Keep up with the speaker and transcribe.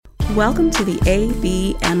Welcome to the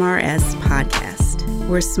ABMRS podcast.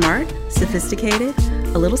 We're smart, sophisticated,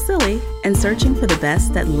 a little silly, and searching for the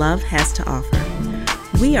best that love has to offer.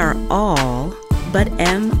 We are all but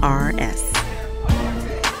MRS.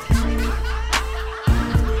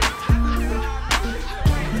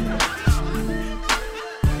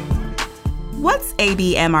 What's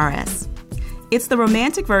ABMRS? It's the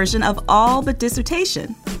romantic version of all but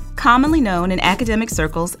dissertation, commonly known in academic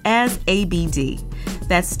circles as ABD.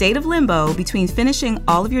 That state of limbo between finishing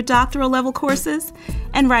all of your doctoral level courses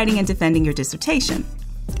and writing and defending your dissertation.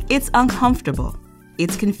 It's uncomfortable.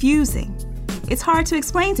 It's confusing. It's hard to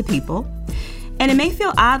explain to people. And it may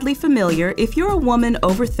feel oddly familiar if you're a woman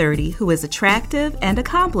over 30 who is attractive and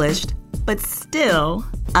accomplished, but still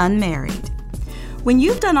unmarried. When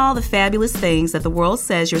you've done all the fabulous things that the world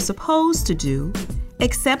says you're supposed to do,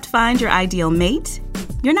 except find your ideal mate,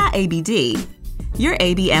 you're not ABD, you're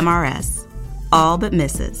ABMRS, all but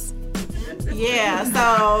Mrs. Yeah,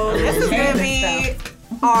 so this is going to be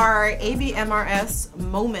our ABMRS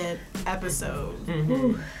moment episode,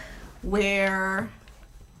 where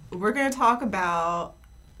we're going to talk about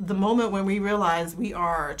the moment when we realize we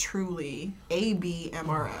are truly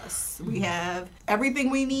ABMRS. We have everything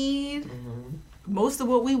we need, most of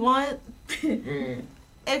what we want,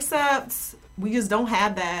 except we just don't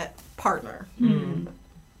have that partner.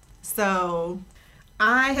 So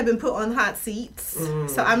I have been put on the hot seats.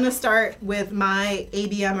 So I'm going to start with my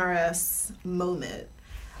ABMRS moment.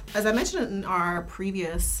 As I mentioned in our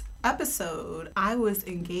previous episode, I was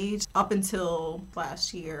engaged up until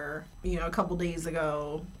last year, a couple days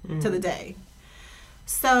ago to the day.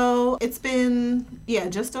 So it's been,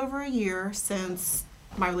 just over a year since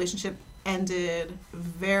my relationship ended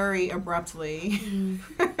very abruptly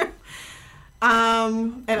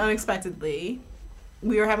and unexpectedly.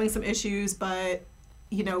 We were having some issues, but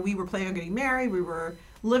we were planning on getting married. We were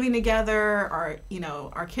living together.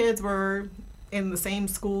 Our kids were in the same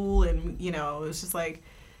school, and it was just like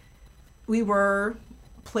we were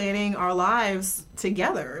planning our lives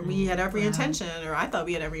together. We had every intention, or I thought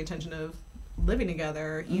we had every intention of living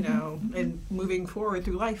together, and moving forward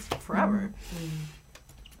through life forever.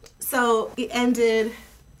 So it ended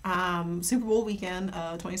Super Bowl weekend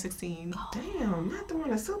of 2016. Damn, not during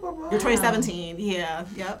the Super Bowl. 2017, yeah,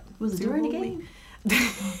 yep. Was it during the game? It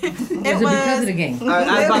was because of the game.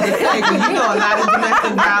 I was about to say, because a lot of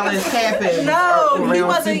domestic violence happens. No, he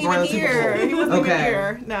wasn't even here. He wasn't Okay. even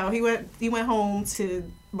here. No, he went home to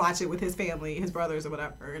watch it with his family, his brothers or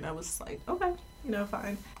whatever, and I was like, okay,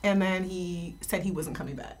 fine. And then he said he wasn't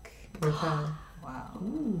coming back. Okay. Wow.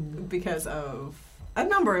 Because of a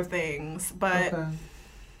number of things, but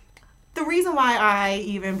the reason why I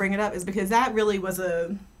even bring it up is because that really was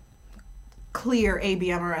a clear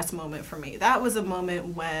ABMRS moment for me. That was a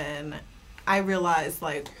moment when I realized,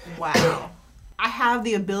 wow, I have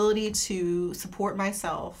the ability to support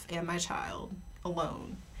myself and my child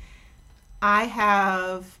alone. I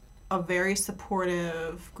have a very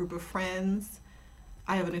supportive group of friends.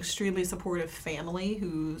 I have an extremely supportive family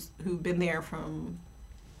who've been there from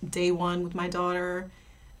day one with my daughter.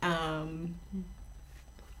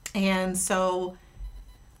 And so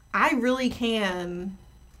I really can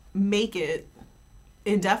make it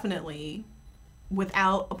indefinitely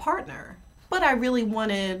without a partner. But I really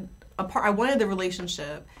wanted I wanted the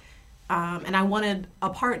relationship, and I wanted a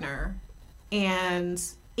partner. And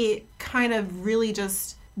it kind of really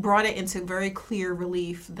just brought it into very clear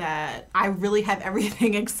relief that I really have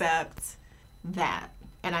everything except that.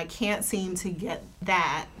 And I can't seem to get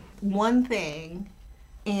that one thing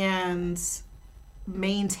and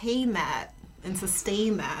maintain that and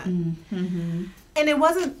sustain that. And it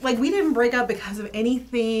wasn't we didn't break up because of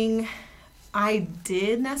anything I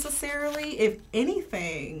did necessarily. If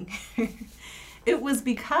anything, it was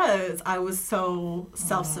because I was so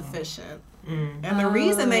self-sufficient. And the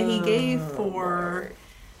reason that he gave for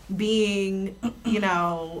being,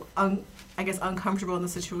 I guess uncomfortable in the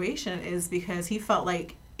situation is because he felt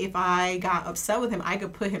like if I got upset with him, I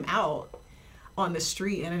could put him out on the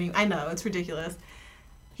street. And I know it's ridiculous.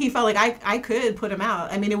 He felt like I could put him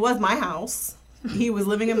out. I mean, it was my house. He was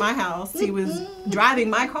living in my house. He was driving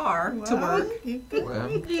my car to work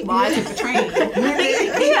while I took the train.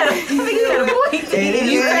 He had a point.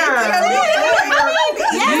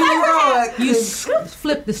 You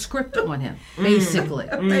flipped the script on him, basically.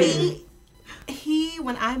 He,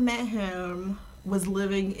 when I met him, was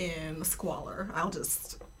living in squalor. I'll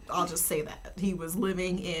just say that. He was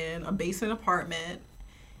living in a basement apartment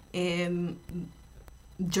in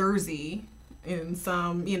Jersey, in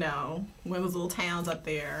some, one of those little towns up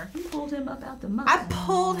there. You pulled him up out the mud. I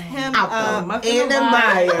pulled him out up in the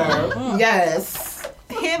mire. Yes.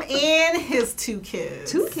 him and his 2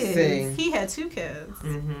 kids. 2 kids. See. He had 2 kids.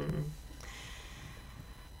 Mm-hmm.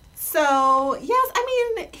 So, yes,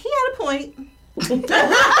 I mean, he had a point.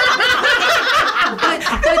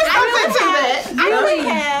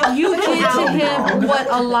 You did to him what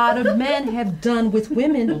a lot of men have done with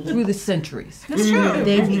women through the centuries. That's true.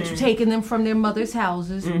 They've taken them from their mother's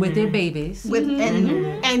houses with their babies.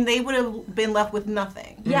 And they would have been left with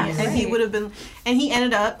nothing. Yes. And he would have been, and he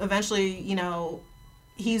ended up eventually, you know,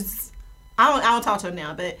 I don't talk to him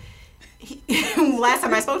now, but last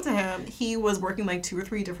time I spoke to him, he was working like 2 or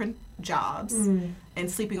 3 different jobs and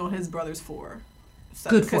sleeping on his brother's 4. So,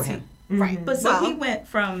 Good for him. Right. But so Well, he went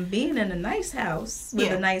from being in a nice house with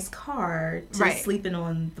Yeah. a nice car to Right. sleeping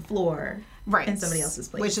on the floor right. in somebody else's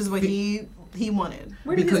place. Which is what he wanted.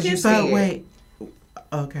 Where did Because his you kids said- go? But wait.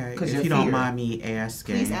 Okay, 'Cause if you're you don't feared. mind me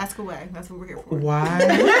asking. Please ask away. That's what we're here for. Why?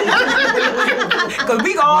 Because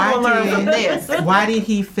we all gonna learn from this. Why did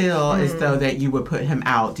he feel as though that you would put him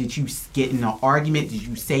out? Did you get in an argument? Did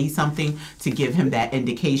you say something to give him that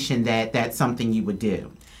indication that that's something you would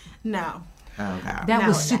do? No. Okay. That No,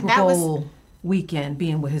 was Super that was- Bowl weekend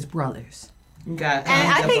being with his brothers. Got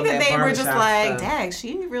And I think on that they were just barbershop like, stuff. dang,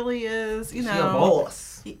 she really is, you She a know. boss.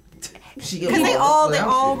 She a Because they boss.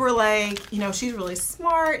 all were like, you know, she's really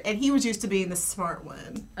smart, and he was used to being the smart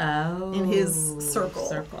one. Oh. In his circle.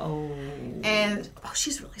 Oh. And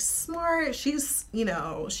she's really smart. She's, you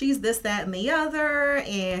know, she's this, that, and the other,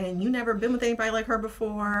 and you never been with anybody like her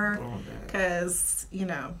before, because you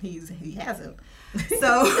know he hasn't.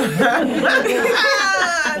 So,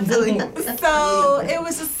 so it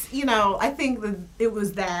was just, you know, I think that it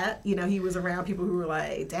was that, you know, he was around people who were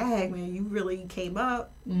like, dang, man, you really came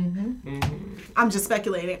up. I'm just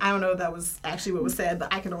speculating. I don't know if that was actually what was said,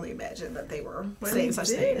 but I can only imagine that they were saying such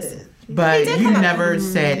things. But did you come up. never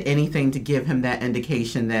said anything to give him that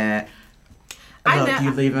indication that, I look, ne-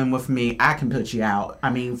 you leaving with me, I can put you out. I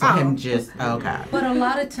mean, for Oh. him just, okay. But a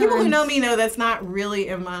lot of times, People who know me know that's not really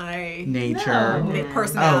in my Nature.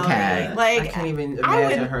 personality. Okay. I Like, can't even I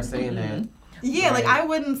imagine would- her saying that. yeah, like I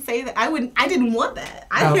wouldn't say that. I didn't want that.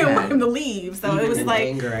 I Okay. didn't want him to leave. So Even it was in like,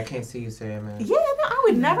 anger, I can't see you saying that. yeah, no, I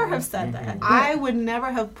would never have said that. I would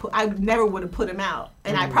never have I never would have put him out,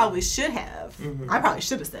 and I probably should have. I probably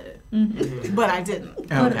should have said it, but I didn't.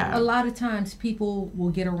 but Okay. a lot of times people will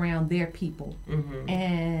get around their people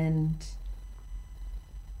and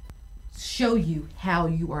show you how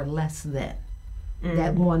you are less than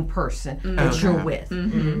that one person that you're Okay. with.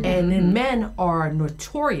 And then men are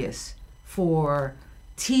notorious for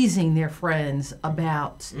teasing their friends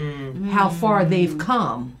about how far they've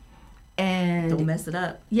come. And Don't mess it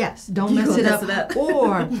up. yes, don't You mess gonna it mess up. it up.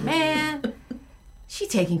 Or, man, she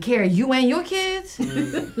taking care of you and your kids.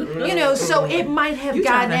 You know, so it might have You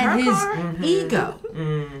gotten driving at her his car? ego.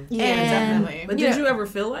 Yeah, And- definitely. But Yeah. did you ever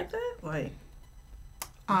feel like that? Like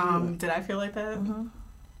Did I feel like that?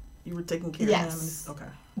 you were taking care Yes. of him?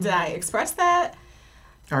 Okay. Did I express that?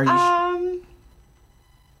 Are you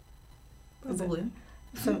Probably.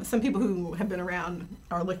 Some people who have been around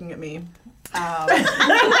are looking at me.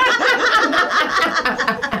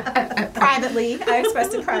 Privately, I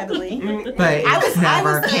expressed it privately. but it I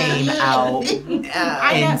never was- came out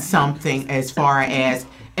I in know- something as far as,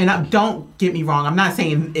 and don't get me wrong, I'm not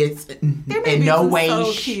saying it's There may in be no some way,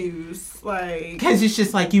 subtle cues, like. because it's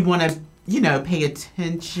just like you want to, pay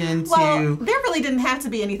attention Well, to. there really didn't have to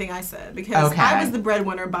be anything I said because Okay. I was the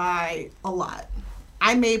breadwinner by a lot.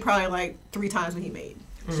 I made probably like 3 times what he made.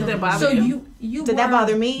 Did that bother So you? you Did that were-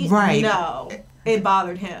 bother me? Right. No, it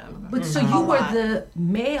bothered him. But so A you were lot. the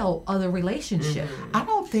male of the relationship. I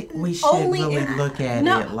don't think we should Only really in- look at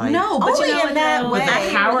No, it like. no, but Only you know in that But way. I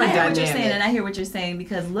hear, Power I hear what you're dynamic. saying, and I hear what you're saying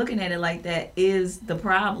because looking at it like that is the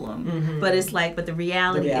problem. But it's like, but the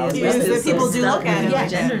reality, reality is is we're that still people do stuck look at with it the like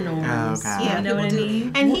gender that. norms. Okay. Yeah, You know what I people do.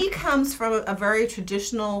 mean? And he comes from a very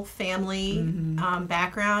traditional family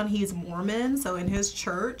background. He's Mormon, so in his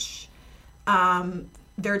church,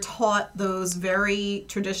 they're taught those very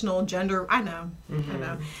traditional gender. I know.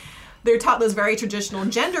 They're taught those very traditional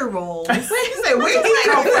gender roles. You say, where did he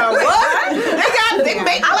come from? What? They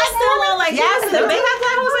make I was still on like, Yes, the the big big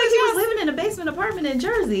I was like, he yes. was living in a basement apartment in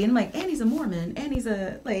Jersey, and like, and he's a Mormon, and he's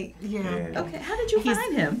a like, Yeah. okay, how did you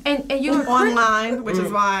find him? And you're Online, which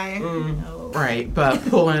is why. Right, but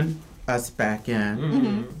pulling us back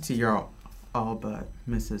in to your all but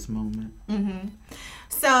Mrs. moment.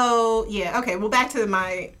 So yeah, okay. Well, back to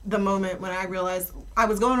the moment when I realized I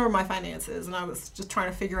was going over my finances and I was just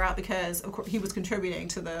trying to figure out because of course he was contributing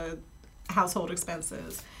to the household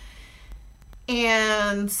expenses,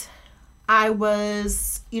 and I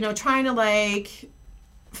was trying to like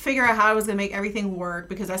figure out how I was going to make everything work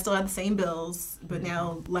because I still had the same bills, but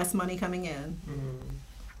now less money coming in.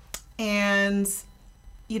 And,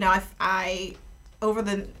 you know, I over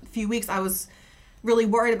the few weeks, I was really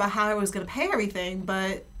worried about how I was going to pay everything,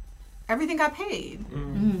 but everything got paid.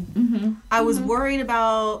 I was worried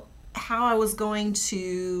about how I was going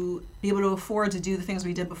to be able to afford to do the things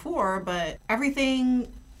we did before, but everything,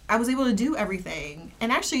 I was able to do everything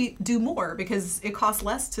and actually do more because it costs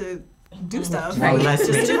less to do stuff. One less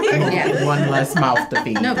Just two people. one less mouth to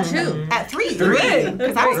feed. No, 2. At 3. Three.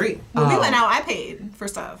 Because when we went out, I paid for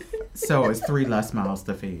stuff. So it's 3 less mouths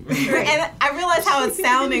to feed. And I realize how it's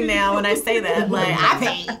sounding now when I say that. Like, I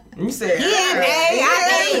paid. You said, He didn't pay,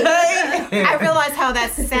 I paid. I realize how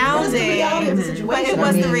that's sounding. But it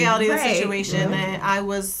was the reality of the situation that I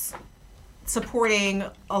was supporting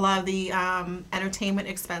a lot of the entertainment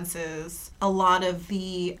expenses, a lot of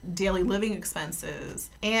the daily living expenses.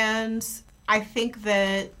 And I think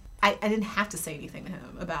that I didn't have to say anything to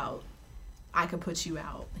him about, I could put you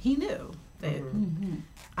out. He knew that.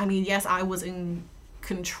 I mean, yes, I was in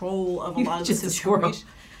control of a lot of the situation.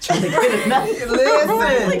 listen.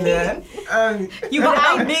 You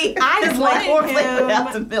behind me. I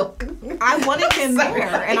wanted him. milk. I wanted him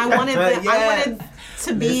there, and I wanted Yes. I wanted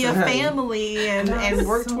to be a Listen, honey. family and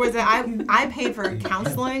work towards it. I paid for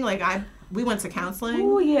counseling. Like we went to counseling.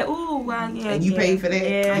 Oh yeah. Oh wow. Yeah. And you paid for that?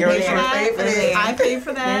 Yeah. Your I paid for insurance paid for that? I paid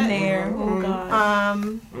for that. Been there. Oh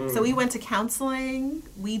god. So we went to counseling.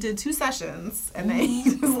 We did 2 sessions, and then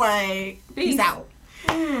he was like, "Peace out."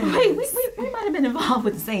 Wait, we might have been involved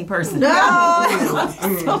with the same person. No.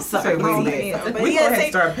 I'm sorry. But We yeah, gonna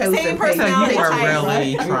same, start posting same pictures. So personality you were type.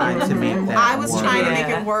 really trying to make that I was work. trying to make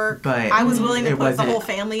Yeah. it work. But I was willing to it put the wasn't- whole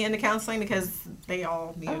family into counseling because they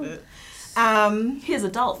all needed it. His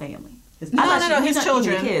adult family. No, his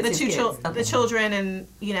children, Kids, the his two kids. children, Okay. the children, and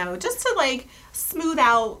just to like smooth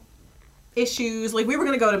out issues. Like we were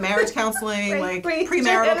gonna go to marriage counseling, like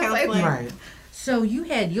premarital counseling. Right. So you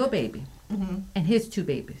had your baby and his 2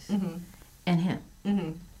 babies and him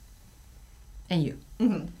and you.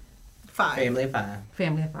 5. Family of 5.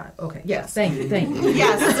 Family of 5. Okay. Yes. Thank you.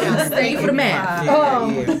 Yes. Thank you for the math.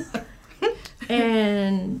 Yeah.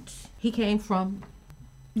 And he came from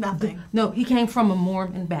Nothing. he came from a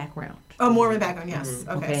Mormon background. Oh, Mormon background. Yes.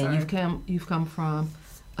 Okay. Okay, Sorry. you've come from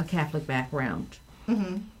a Catholic background.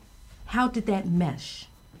 How did that mesh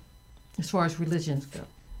as far as religions go?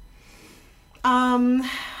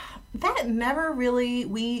 That never really.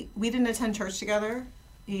 We didn't attend church together.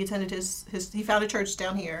 He attended he found a church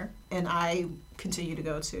down here, and I continue to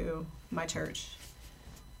go to my church.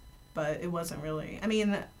 But it wasn't really. I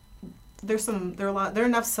mean, there are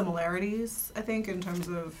enough similarities, I think, in terms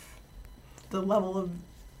of the level of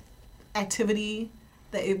activity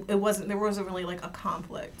that there wasn't really like a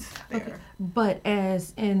conflict there. Okay. But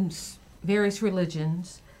as in various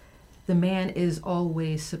religions, the man is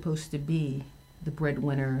always supposed to be the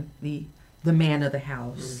breadwinner, the man of the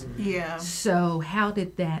house. Yeah. So how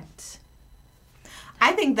did that?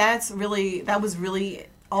 I think that was really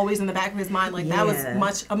always in the back of his mind. Like that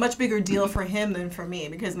was a much bigger deal for him than for me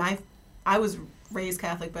because I was raised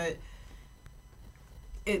Catholic, but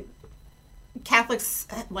Catholics,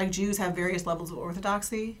 like Jews, have various levels of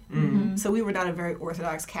orthodoxy. So we were not a very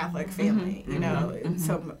orthodox Catholic family, you know.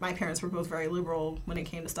 So my parents were both very liberal when it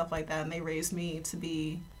came to stuff like that, and they raised me to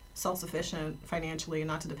be self-sufficient financially and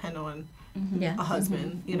not to depend on a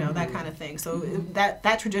husband, you know, that kind of thing. So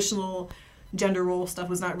that traditional gender role stuff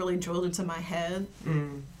was not really drilled into my head.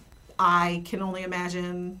 I can only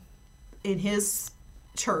imagine in his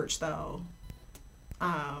church, though,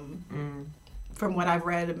 from what I've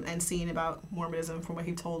read and seen about Mormonism, from what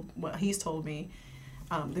he's told me,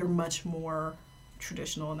 they're much more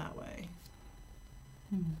traditional in that way.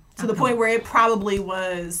 To the point where it probably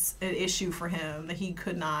was an issue for him that he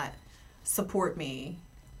could not support me.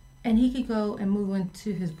 And he could go and move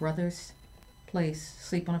into his brother's place,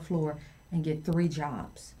 sleep on the floor, and get 3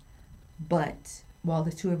 jobs. But while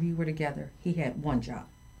the 2 of you were together, he had 1 job.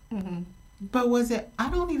 But was it? I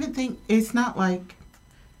don't even think it's not like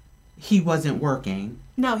he wasn't working.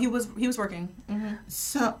 No, he was working.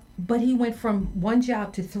 So But he went from 1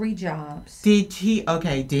 job to 3 jobs. did he?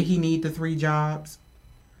 Okay, did he need the 3 jobs?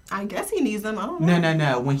 I guess he needs them. I don't know.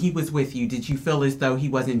 No. When he was with you, did you feel as though he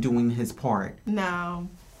wasn't doing his part? No.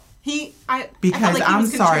 I Because felt like he I'm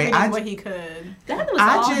was sorry, contributing what he could. That was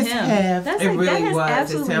I all just him. have- That's It like, really that has was. It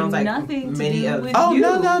absolutely sounds like nothing to many do of- with Oh you.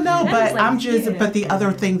 no, That but is like, I'm just yeah. but the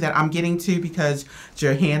other thing that I'm getting to, because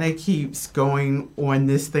Johanna keeps going on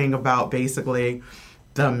this thing about basically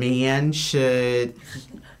the man should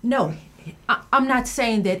No, I'm not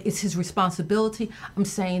saying that it's his responsibility. I'm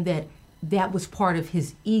saying that that was part of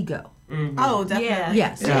his ego. Oh, definitely.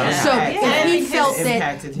 Yes. Yeah. So if he felt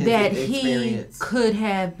impacted his that he experience. could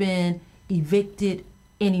have been evicted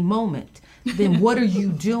any moment, then what are you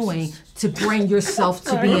doing to bring yourself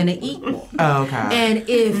to being an equal? Okay. And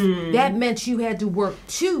if that meant you had to work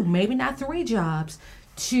 2, maybe not 3 jobs,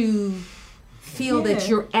 to feel that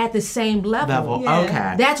you're at the same level.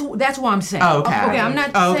 Okay. That's what I'm saying. Okay. I'm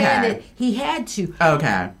not saying that he had to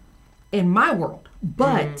Okay. in my world,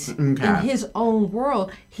 but in Okay. his own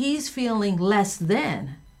world, he's feeling less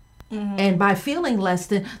than. And by feeling less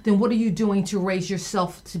than, then what are you doing to raise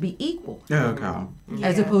yourself to be equal, Okay.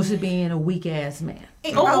 as opposed to being a weak ass man?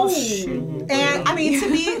 And I mean,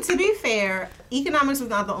 to be fair, economics was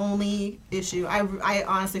not the only issue. I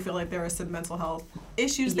honestly feel like there are some mental health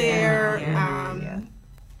issues there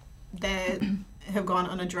that have gone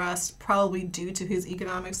unaddressed, probably due to his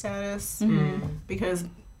economic status. Because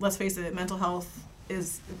let's face it, mental health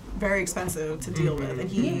is very expensive to deal with, and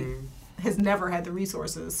he has never had the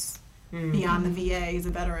resources beyond the VA. He's a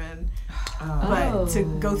veteran, but to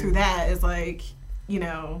go through that is like,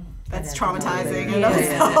 that's traumatizing in and of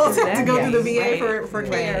itself to go through the VA for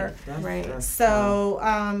care. Right. So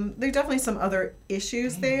there are definitely some other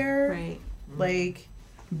issues there. Right. Like,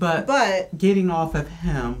 But getting off of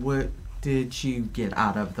him, what did you get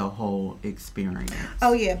out of the whole experience?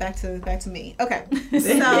 oh yeah, back to me. Okay,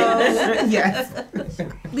 so Yes.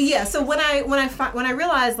 but yeah, so when I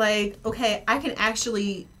realized, like, okay, I can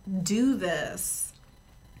actually do this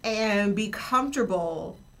and be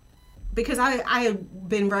comfortable, because I had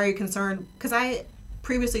been very concerned, because I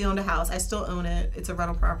previously owned a house. I still own it. It's a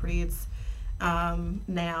rental property. It's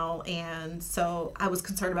now, and so I was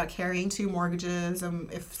concerned about carrying 2 mortgages,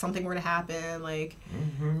 and if something were to happen, like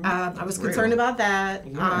I was concerned about that.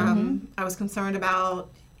 I was concerned about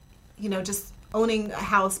just owning a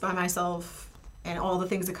house by myself and all the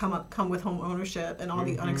things that come with home ownership, and all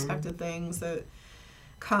the unexpected things that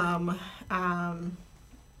come,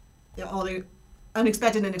 all the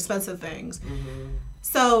unexpected and expensive things.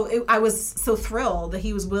 So I was so thrilled that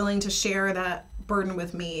he was willing to share that burden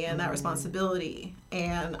with me and that responsibility,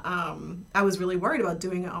 and I was really worried about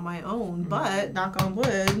doing it on my own, but knock on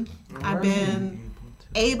wood, I've been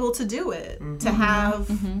able to do it, to have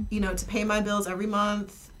to pay my bills every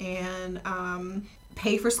month, and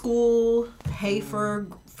pay for school, pay for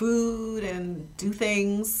food, and do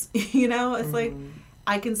things. It's like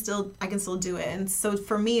I can still do it. And so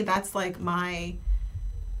for me, that's like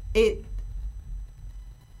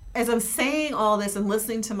as I'm saying all this and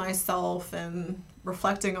listening to myself and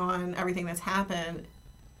reflecting on everything that's happened,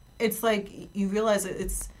 it's like you realize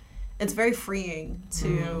it's very freeing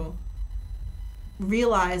to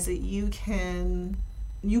realize that you can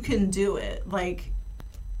do it. Like,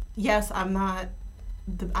 yes, I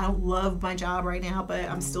don't love my job right now, but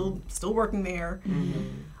I'm still working there.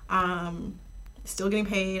 Still getting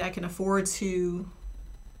paid. I can afford to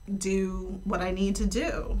do what I need to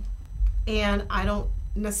do, and I don't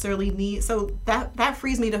necessarily need, so that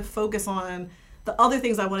frees me to focus on the other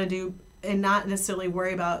things I want to do, and not necessarily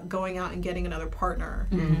worry about going out and getting another partner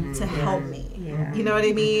to help me. You know what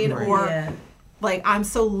I mean? Right. Or like, I'm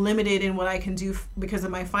so limited in what I can do because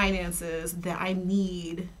of my finances that I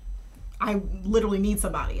literally need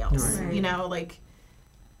somebody else. Right. Like,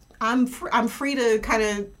 I'm free to kind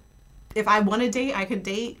of, if I want to date, I could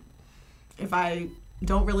date. If I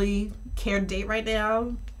don't really care to date right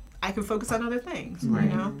now, I can focus on other things.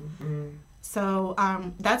 Right. So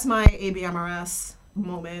that's my ABMRS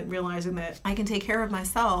moment, realizing that I can take care of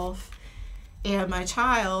myself and my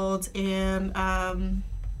child, and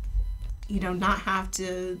not have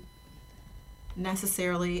to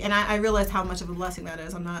necessarily. And I realized how much of a blessing that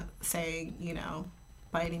is. I'm not saying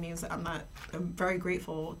by any means that I'm very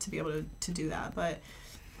grateful to be able to do that, but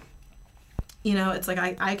it's like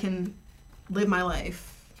I can live my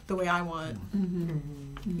life the way I want.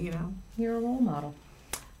 You're a role model.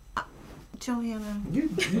 Joanna, You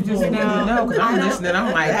just know, because I'm listening.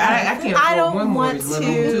 I'm like, I can't I afford don't one more. want It's to.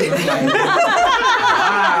 little too. I'm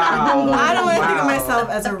like, wow. I don't want to think of myself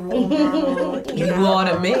as a role model. You more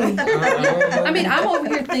than me. I mean, I'm over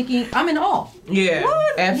here thinking, I'm in awe. Yeah,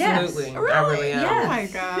 What? absolutely. Yes. I really am. Oh my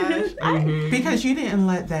gosh. Because you didn't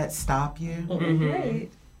let that stop you.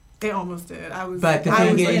 It almost did. But the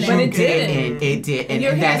thing is, But you it didn't. didn't. It did. And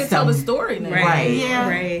you're here to tell the story now. Right. Yeah.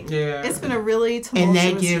 Right. Yeah. It's been a really tumultuous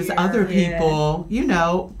And that gives year. other people,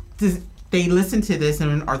 they listen to this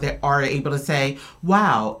and are able to say,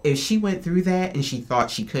 wow, if she went through that and she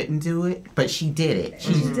thought she couldn't do it, but she did it.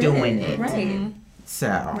 She's doing it. Right. So.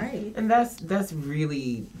 Right. And that's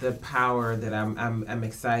really the power that I'm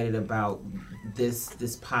excited about this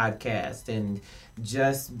podcast, and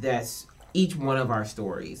just that's each one of our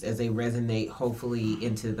stories as they resonate, hopefully,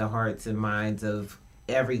 into the hearts and minds of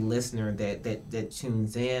every listener that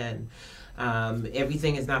tunes in.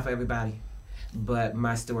 Everything is not for everybody, but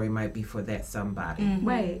my story might be for that somebody.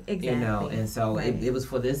 Right, exactly. You know, and so it was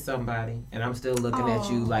for this somebody, and I'm still looking at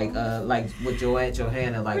you like with your Aunt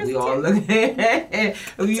Johanna, like we all looking at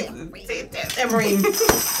Tamarine.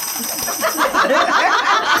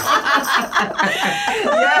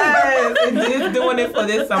 Yes, and just doing it for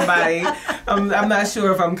this somebody. I'm not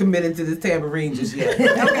sure if I'm committed to this tambourine just yet.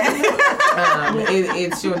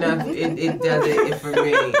 It sure enough, it does it for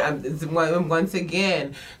me. It's once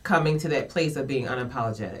again coming to that place of being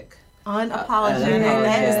unapologetic. Unapologetic.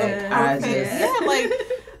 That is the perfect.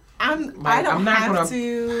 I don't have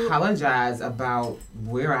to apologize about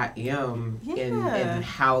where I am and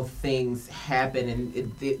how things happen, and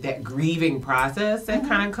that grieving process that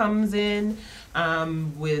kind of comes in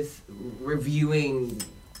with reviewing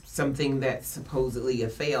something that supposedly a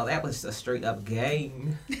fail. That was a straight up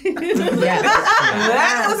game.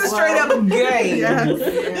 That was a straight up game.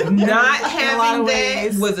 Yes. Not having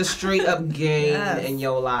that was a straight up game in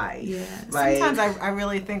your life. Yeah. Like, sometimes I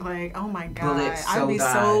really think like, oh my God, I'd be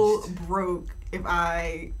so broke if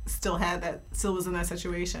I still was in that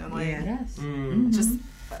situation. Like, just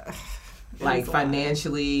like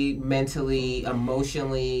financially, mentally,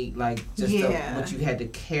 emotionally, like just what you had to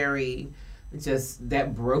carry. Just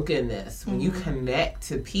that brokenness when you connect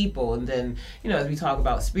to people, and then as we talk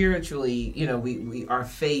about spiritually, we our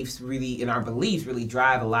faiths really and our beliefs really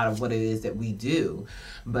drive a lot of what it is that we do.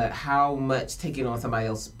 But how much taking on somebody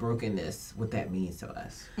else's brokenness, what that means to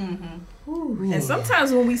us. And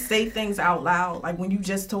sometimes when we say things out loud, like when you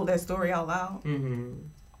just told that story out loud,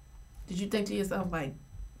 did you think to yourself like,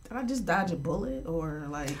 did I just dodge a bullet, or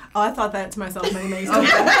like? Oh, I thought that to myself many times. I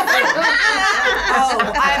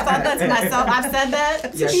thought that to myself. I've said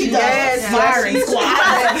that. Yes, she does. Sorry. I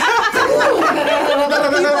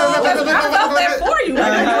felt that for you.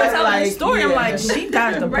 Like when you were telling the story, I'm like, she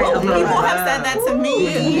dodged a bullet. People have said that to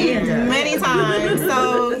me many times.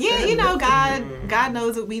 So God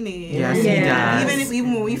knows what we need. Yes, He does.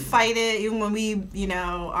 Even when we fight it, even when we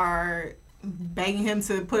are begging him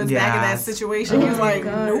to put us back in that situation, he was like,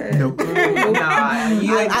 nope.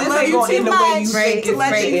 I love you too much to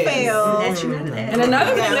let you fail. And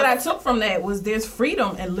another thing that I took from that was there's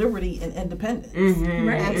freedom and liberty and independence.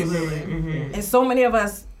 Right. Absolutely. And so many of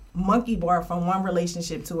us monkey bar from one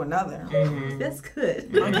relationship to another. That's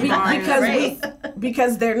good.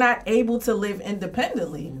 Because they're not able to live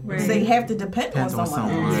independently. So they have to depend on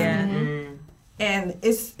someone. Yeah. And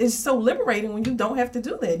it's so liberating when you don't have to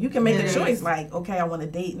do that. You can make a choice like, okay, I want to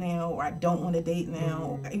date now, or I don't want to date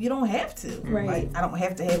now. You don't have to. Right. Like, I don't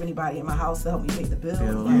have to have anybody in my house to help me pay the bill.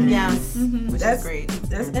 Yes. Which is great.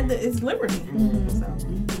 It's liberty. So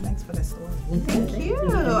thanks for that story. Thank you.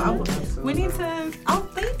 We need to. Oh,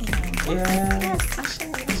 thank you. Yes.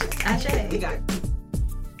 Ashe. You got it.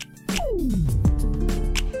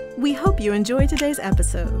 We hope you enjoyed today's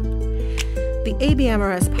episode. The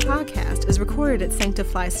ABMRS podcast is recorded at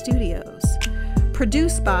Sanctify Studios,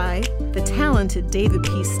 produced by the talented David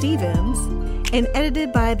P. Stevens, and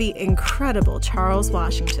edited by the incredible Charles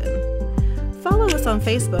Washington. Follow us on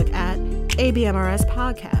Facebook at ABMRS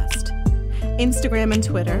Podcast, Instagram and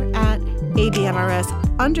Twitter at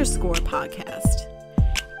ABMRS_podcast.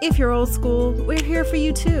 If you're old school, we're here for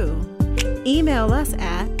you too. Email us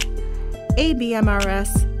at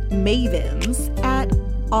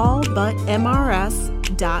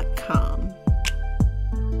abmrsmavens@allbutmrs.com.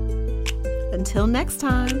 Until next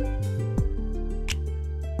time.